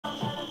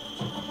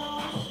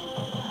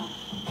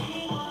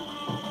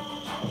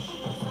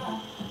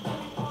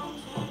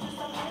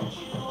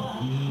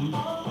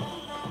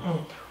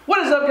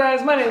What is up,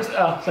 guys? My name is...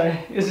 Oh, sorry.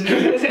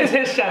 It's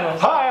his channel.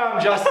 Hi,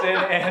 I'm Justin,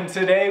 and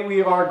today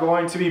we are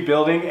going to be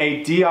building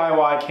a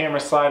DIY camera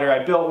slider. I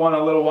built one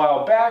a little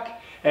while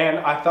back, and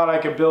I thought I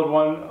could build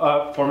one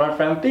for my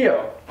friend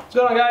Theo. What's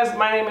going on, guys?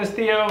 My name is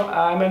Theo.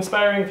 I'm an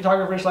aspiring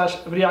photographer slash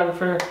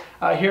videographer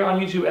here on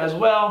YouTube as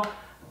well.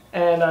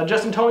 And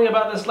Justin told me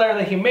about this slider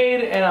that he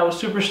made, and I was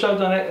super stoked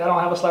on it. I don't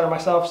have a slider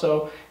myself,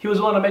 so he was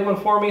willing to make one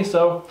for me,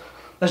 so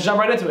let's jump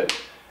right into it.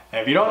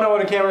 And if you don't know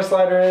what a camera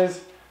slider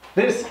is,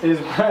 this is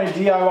my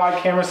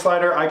DIY camera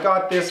slider. I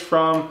got this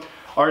from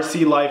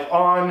RC Life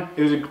On.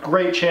 It was a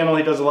great channel.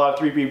 He does a lot of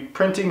 3D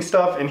printing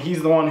stuff, and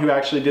he's the one who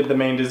actually did the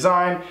main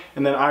design,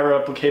 and then I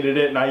replicated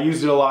it, and I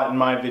used it a lot in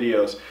my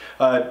videos.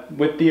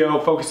 With Theo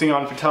focusing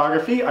on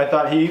photography, I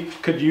thought he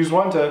could use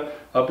one to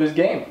up his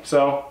game.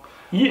 So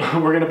yeah,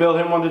 we're gonna build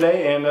him one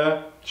today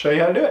and show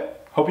you how to do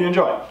it. Hope you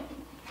enjoy.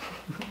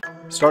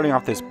 Starting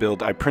off this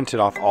build, I printed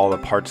off all the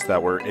parts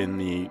that were in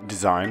the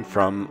design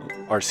from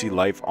RC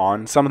Life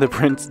On. Some of the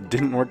prints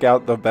didn't work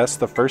out the best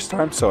the first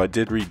time, so I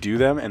did redo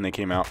them and they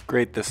came out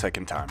great the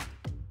second time.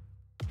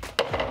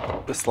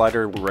 The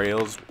slider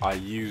rails, I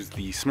used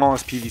the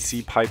smallest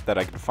PVC pipe that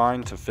I could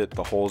find to fit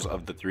the holes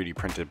of the 3D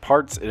printed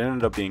parts. It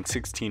ended up being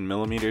 16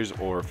 millimeters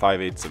or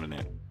 5/8 of an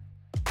inch.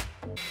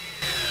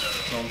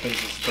 I don't think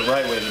it's the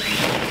right way to do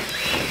it.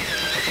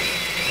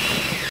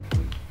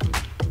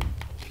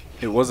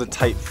 It was a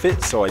tight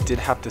fit, so I did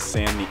have to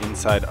sand the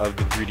inside of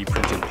the 3D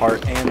printed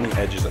part and the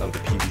edges of the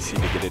PVC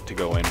to get it to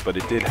go in, but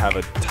it did have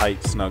a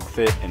tight, snug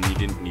fit, and you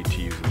didn't need to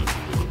use it.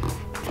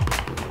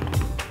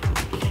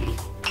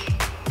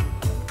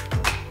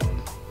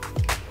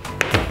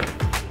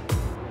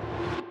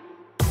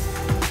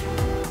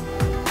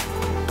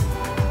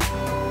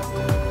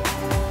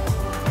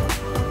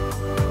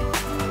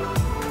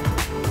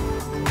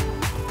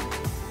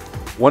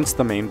 Once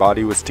the main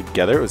body was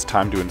together, it was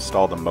time to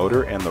install the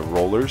motor and the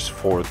rollers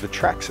for the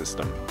track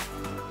system.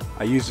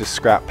 I used a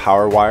scrap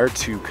power wire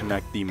to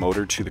connect the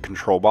motor to the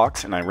control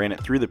box, and I ran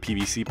it through the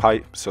PVC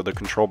pipe so the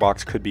control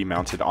box could be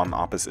mounted on the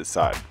opposite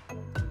side.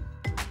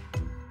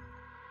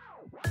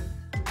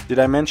 Did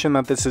I mention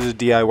that this is a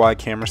DIY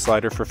camera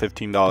slider for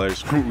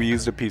 $15? We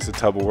used a piece of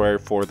Tupperware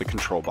for the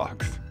control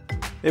box.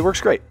 It works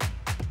great.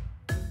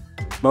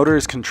 Motor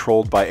is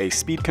controlled by a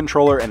speed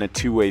controller and a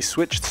two-way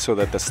switch so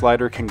that the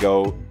slider can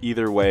go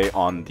either way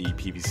on the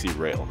PVC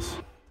rails.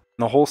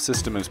 The whole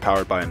system is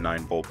powered by a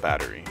 9-volt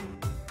battery.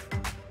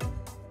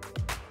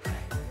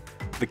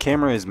 The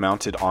camera is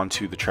mounted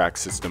onto the track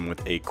system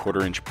with a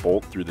 1/4-inch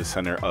bolt through the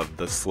center of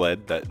the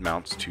sled that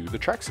mounts to the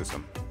track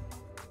system.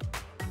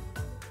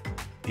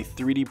 A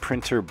 3D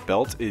printer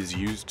belt is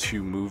used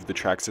to move the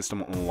track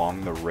system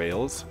along the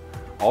rails.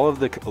 All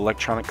of the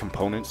electronic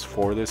components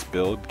for this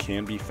build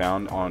can be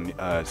found on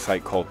a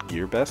site called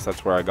GearBest.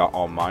 That's where I got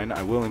all mine.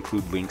 I will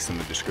include links in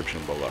the description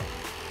below.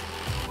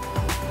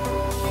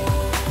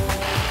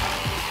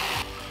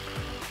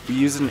 We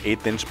used an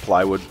 1/8-inch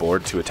plywood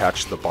board to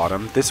attach to the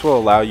bottom. This will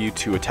allow you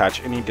to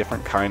attach any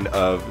different kind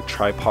of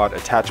tripod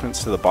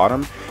attachments to the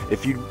bottom.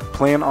 If you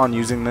plan on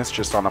using this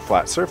just on a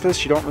flat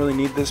surface, you don't really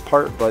need this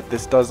part, but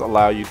this does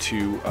allow you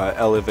to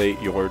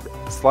elevate your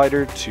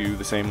slider to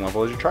the same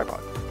level as your tripod.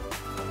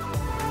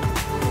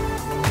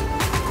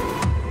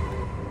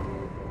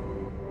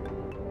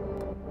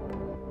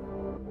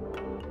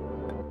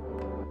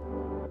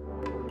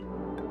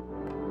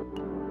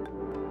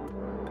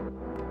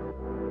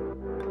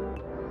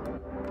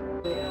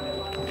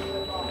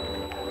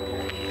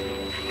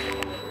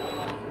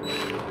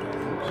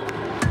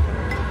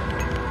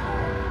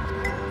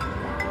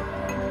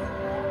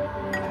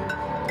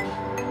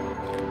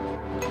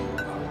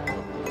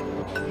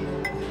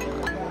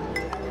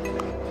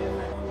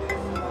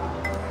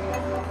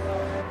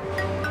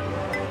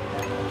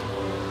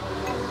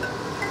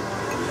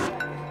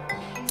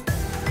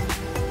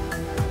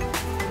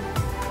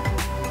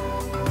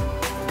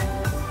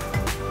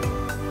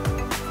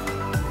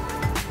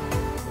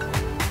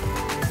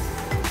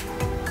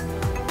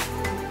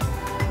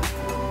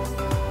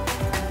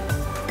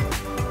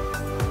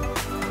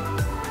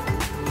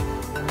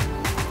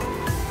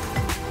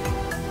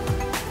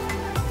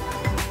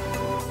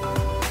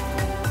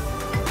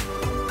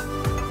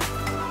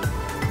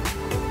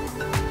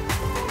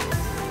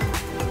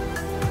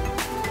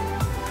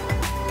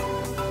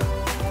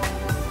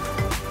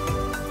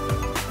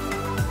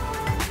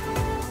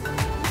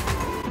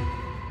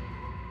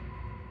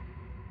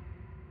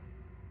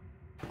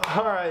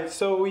 Alright,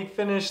 so we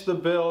finished the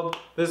build.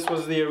 This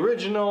was the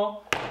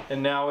original,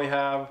 and now we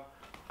have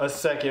a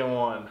second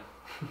one.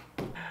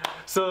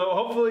 So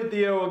hopefully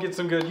Theo will get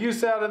some good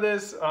use out of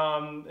this.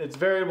 It's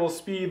variable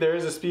speed. There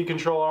is a speed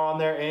controller on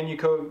there, and you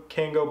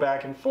can go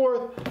back and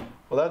forth.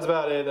 Well, that's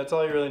about it. That's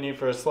all you really need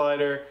for a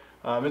slider.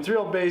 It's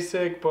real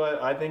basic,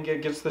 but I think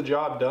it gets the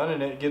job done,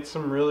 and it gets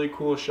some really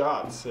cool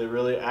shots. It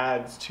really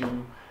adds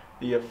to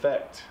the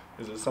effect.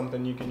 Is it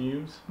something you can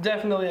use?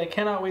 Definitely. I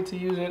cannot wait to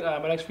use it.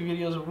 My next few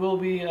videos will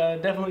be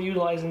definitely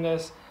utilizing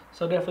this,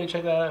 so definitely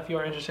check that out if you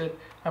are interested.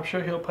 I'm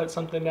sure he'll put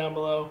something down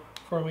below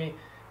for me,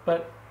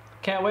 but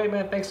can't wait,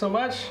 man. Thanks so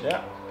much.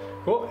 Yeah.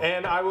 Cool,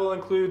 and I will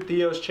include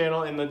Theo's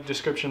channel in the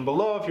description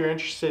below if you're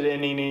interested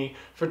in any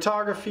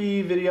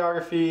photography,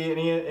 videography,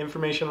 any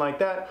information like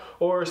that,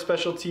 or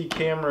specialty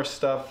camera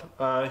stuff.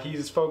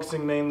 He's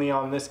focusing mainly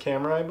on this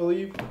camera, I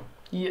believe.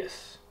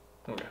 Yes.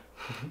 Okay.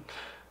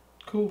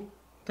 Cool.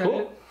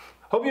 Cool.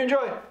 Hope you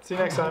enjoy. See you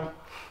next time.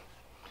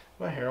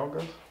 My hair all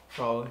gross?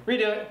 Probably.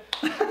 Redo it.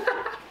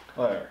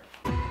 Whatever.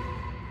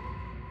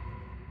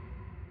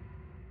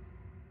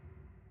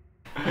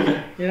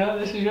 You know,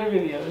 this is your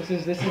video. This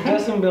is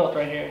Justin built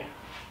right here.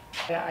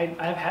 Yeah, I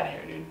have hat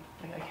hair, dude.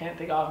 Like, I can't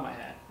take off my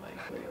hat. Like,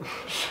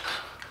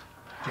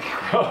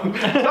 Stop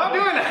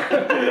doing that!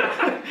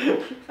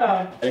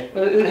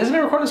 Has it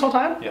been recorded this whole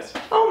time? Yes.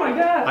 Oh my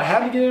god! I had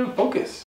to get it in focus.